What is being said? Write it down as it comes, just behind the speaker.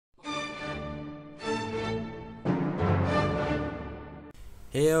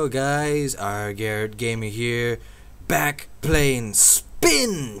Heyo guys, RGarrettGamer here, back playing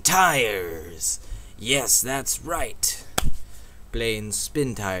Spin Tires. Yes, that's right, playing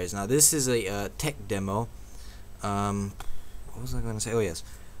Spin Tires. Now this is a tech demo. What was I going to say? Oh yes,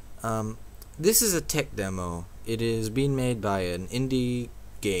 this is a tech demo. It is being made by an indie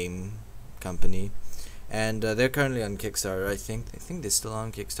game company, and they're currently on Kickstarter. I think they're still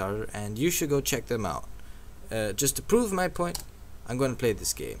on Kickstarter, and you should go check them out. Just to prove my point, I'm going to play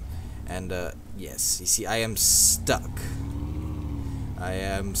this game. And yes, you see, I am stuck. I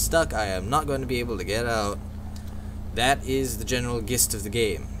am not going to be able to get out. That is the general gist of the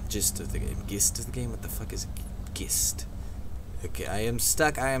game. Gist of the game? What the fuck is a gist? Okay, I am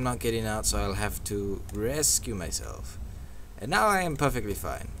stuck. I am not getting out, so I'll have to rescue myself. And now I am perfectly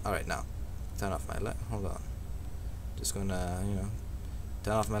fine. Alright, now turn off my light. Hold on. Just gonna,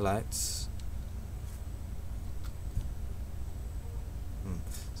 turn off my lights.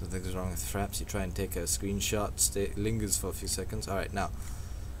 Something's wrong with fraps. You try and take a screenshot, lingers for a few seconds. Alright, now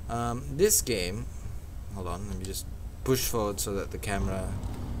this game, hold on, let me just push forward so that the camera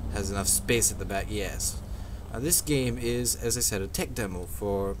has enough space at the back. Yes, this game is, as I said, a tech demo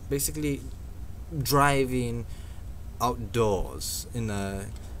for basically driving outdoors in a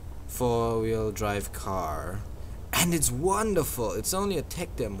four-wheel drive car, and it's wonderful. It's only a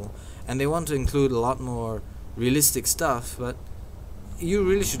tech demo, and they want to include a lot more realistic stuff, but you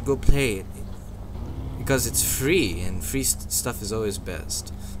really should go play it because it's free, and free stuff is always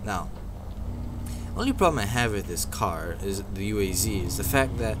best. Now, only problem I have with this car is the UAZ is the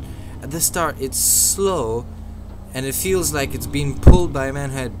fact that at the start it's slow, and it feels like it's being pulled by a man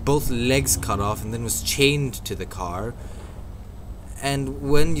who had both legs cut off and then was chained to the car. And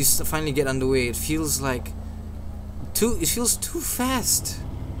when you finally get underway, it feels like too fast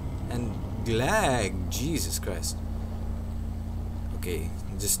and lag. Jesus Christ. Okay,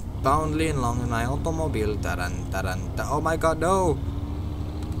 just bounding along in my automobile. Oh my god, no!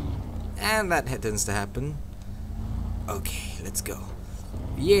 And that tends to happen. Okay, let's go.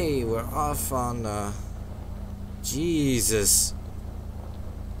 Yay, we're off on Jesus.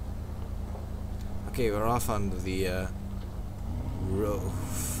 Okay, we're off on the road.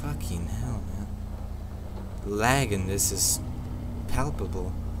 Fucking hell, man. Lag in this is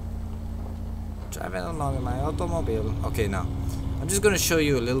palpable. Driving along in my automobile. Okay, now I'm just gonna show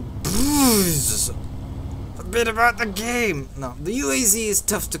you a bit about the game. Now, the UAZ is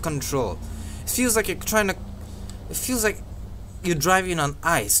tough to control. It feels like you're driving on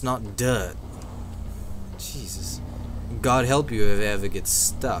ice, not dirt. Jesus. God help you if you ever get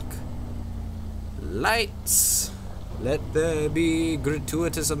stuck. Lights. Let there be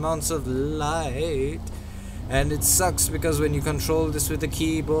gratuitous amounts of light. And it sucks because when you control this with the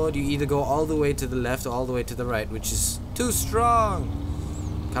keyboard, you either go all the way to the left or all the way to the right, which is too strong.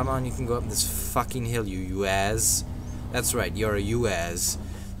 Come on, you can go up this fucking hill, you ass. That's right, you're a UAZ.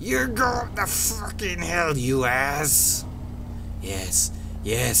 You go up the fucking hill, you ass. Yes,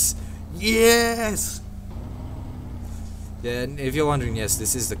 yes, yes. Yeah, and if you're wondering, yes,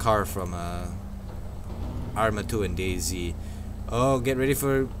 this is the car from Arma 2 and DayZ. Oh, get ready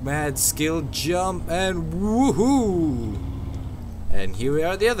for mad skill jump and woohoo! And here we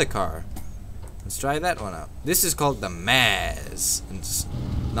are, the other car. Let's try that one out. This is called the MAZ. And it's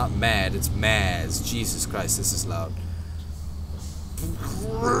not mad, it's MAZ. Jesus Christ, this is loud.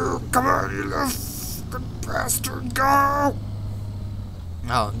 Come on, you little fucking bastard, go!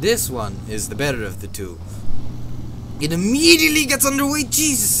 Now, this one is the better of the two. It immediately gets underway,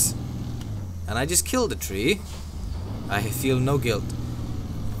 Jesus! And I just killed a tree. I feel no guilt.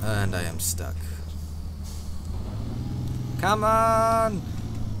 And I am stuck. Come on!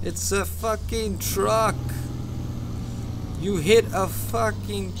 It's a fucking truck! You hit a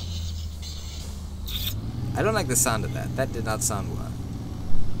fucking... I don't like the sound of that. That did not sound well.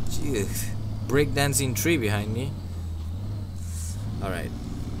 Jeez. Breakdancing tree behind me. Alright.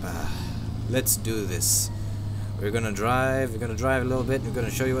 Let's do this. We're gonna drive a little bit, we're gonna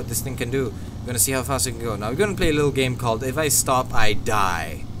show you what this thing can do. We're gonna see how fast it can go. Now we're gonna play a little game called If I Stop, I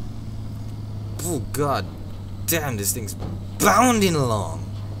Die. Oh god damn, this thing's bounding along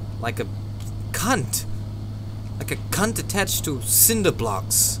like a cunt. Like a cunt attached to cinder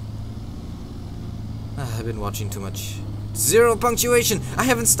blocks. I've been watching too much. Zero punctuation! I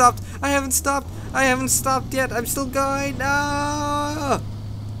haven't stopped yet! I'm still going! No!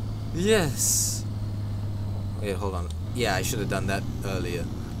 Yes! Wait, hold on. Yeah, I should have done that earlier.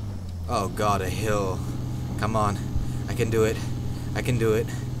 Oh god, a hill. Come on. I can do it. I can do it.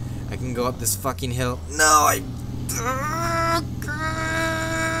 I can go up this fucking hill. No,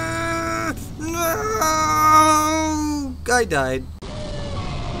 No! I died.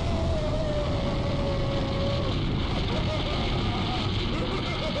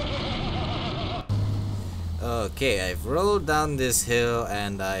 Okay, I've rolled down this hill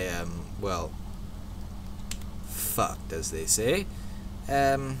and I am, well, fucked, as they say.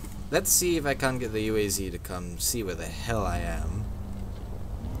 Let's see if I can't get the UAZ to come see where the hell I am.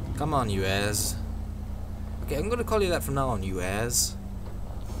 Come on, UAZ. Okay, I'm gonna call you that from now on, UAZ.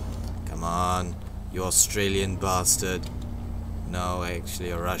 Come on, you Australian bastard. No,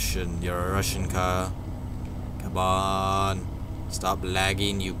 actually a Russian. You're a Russian car. Come on. Stop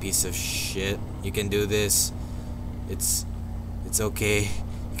lagging, you piece of shit. You can do this. It's okay.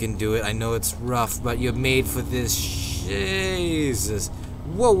 You can do it. I know it's rough, but you're made for this. Jesus.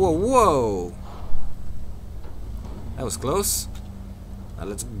 Whoa, whoa, whoa. That was close. Now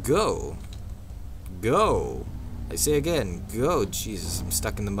let's go. Go. I say again, go. Jesus, I'm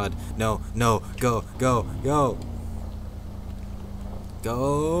stuck in the mud. No, no, go, go, go.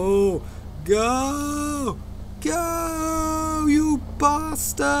 Go. Go. Go, you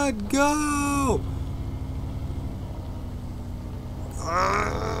bastard, go.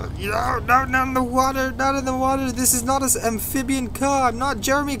 No, not in the water, not in the water. This is not an amphibian car. I'm not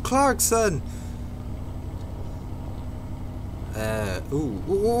Jeremy Clarkson.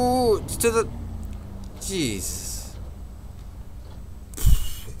 Ooh, to the... Jeez.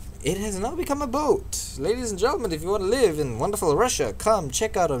 It has now become a boat. Ladies and gentlemen, if you want to live in wonderful Russia, come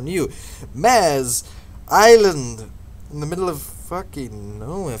check out our new MAZ island in the middle of fucking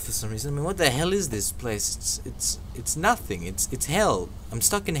nowhere for some reason. I mean, what the hell is this place? It's nothing. It's hell. I'm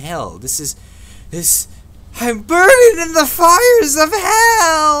stuck in hell. I'm burning in the fires of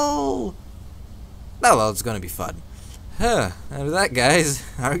hell. Oh well, it's gonna be fun. And with that, guys,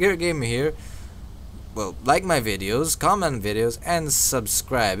 RGarrettGamer here. Well, like my videos, comment on videos, and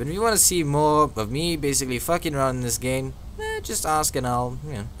subscribe. And if you want to see more of me basically fucking around in this game, just ask and I'll,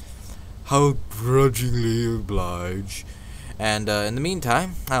 how grudgingly oblige. And in the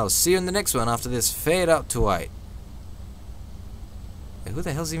meantime, I'll see you in the next one after this fade out to white. Hey, who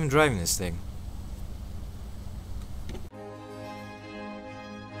the hell's even driving this thing?